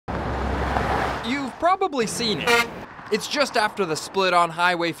probably seen it. It's just after the split on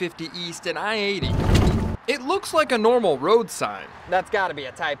Highway 50 East and I-80. It looks like a normal road sign. That's gotta be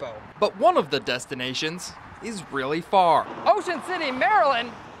a typo. But one of the destinations is really far. Ocean City,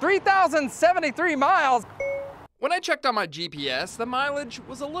 Maryland, 3,073 miles. When I checked on my GPS, the mileage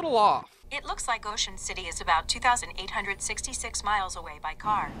was a little off. It looks like Ocean City is about 2,866 miles away by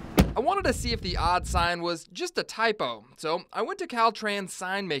car. I wanted to see if the odd sign was just a typo, so I went to Caltrans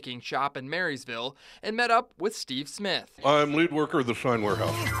sign making shop in Marysville and met up with Steve Smith. I'm lead worker of the sign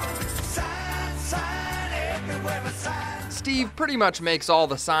warehouse. Steve pretty much makes all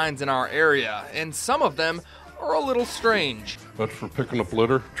the signs in our area, and some of them are a little strange. That's for picking up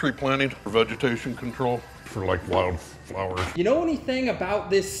litter, tree planting, for vegetation control, for like wildflowers. You know anything about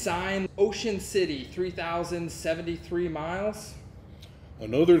this sign, Ocean City, 3,073 miles? I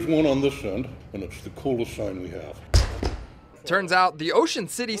know there's one on this end, and it's the coolest sign we have. Turns out the Ocean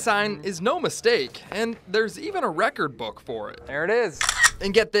City sign is no mistake, and there's even a record book for it. There it is.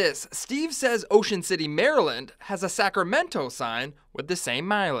 And get this, Steve says Ocean City, Maryland has a Sacramento sign with the same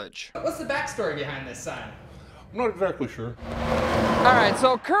mileage. What's the backstory behind this sign? I'm not exactly sure. All right,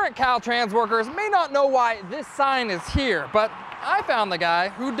 so current Caltrans workers may not know why this sign is here, but I found the guy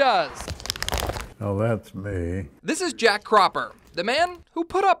who does. Oh, that's me. This is Jack Cropper, the man who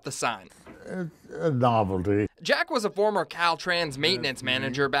put up the sign. It's a novelty. Jack was a former Caltrans maintenance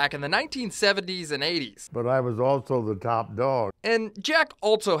manager back in the 1970s and 80s. But I was also the top dog. And Jack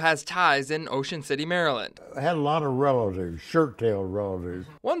also has ties in Ocean City, Maryland. I had a lot of relatives, shirt-tailed relatives.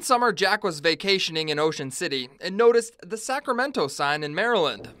 One summer, Jack was vacationing in Ocean City and noticed the Sacramento sign in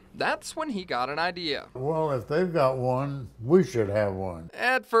Maryland. That's when he got an idea. Well, if they've got one, we should have one.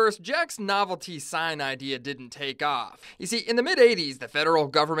 At first, Jack's novelty sign idea didn't take off. You see, in the mid-80s, the federal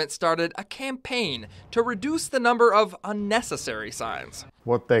government started a campaign to reduce the number of unnecessary signs.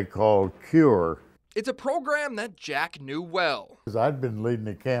 What they call CURE. It's a program that Jack knew well. I'd been leading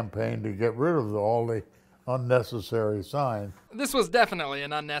a campaign to get rid of all the unnecessary signs. This was definitely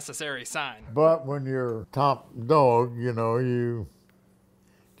an unnecessary sign. But when you're top dog, you know, you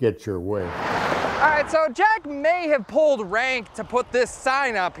get your way. All right, so Jack may have pulled rank to put this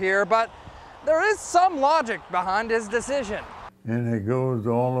sign up here, but there is some logic behind his decision. And it goes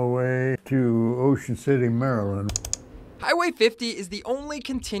all the way to Ocean City, Maryland. Highway 50 is the only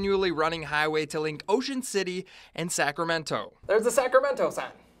continually running highway to link Ocean City and Sacramento. There's the Sacramento sign.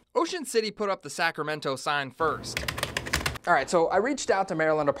 Ocean City put up the Sacramento sign first. All right, so I reached out to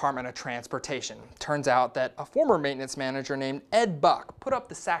Maryland Department of Transportation. Turns out that a former maintenance manager named Ed Buck put up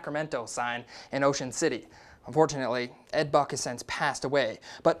the Sacramento sign in Ocean City. Unfortunately, Ed Buck has since passed away,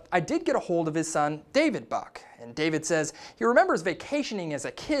 but I did get a hold of his son, David Buck. And David says he remembers vacationing as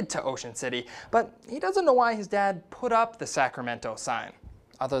a kid to Ocean City, but he doesn't know why his dad put up the Sacramento sign,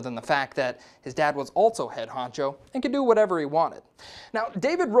 other than the fact that his dad was also head honcho and could do whatever he wanted. Now,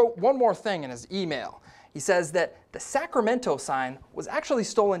 David wrote one more thing in his email. He says that the Sacramento sign was actually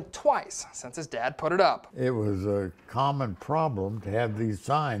stolen twice since his dad put it up. It was a common problem to have these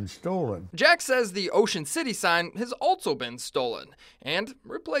signs stolen. Jack says the Ocean City sign has also been stolen and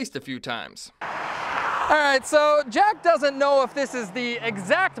replaced a few times. All right, so Jack doesn't know if this is the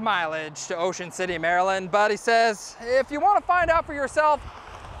exact mileage to Ocean City, Maryland, but he says if you want to find out for yourself,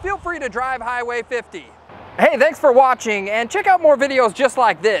 feel free to drive Highway 50. Hey, thanks for watching, and check out more videos just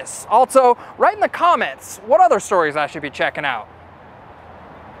like this. Also, write in the comments what other stories I should be checking out.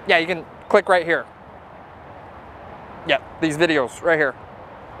 Yeah, you can click right here. Yeah, these videos right here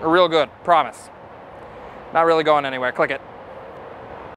are real good, promise. Not really going anywhere, click it.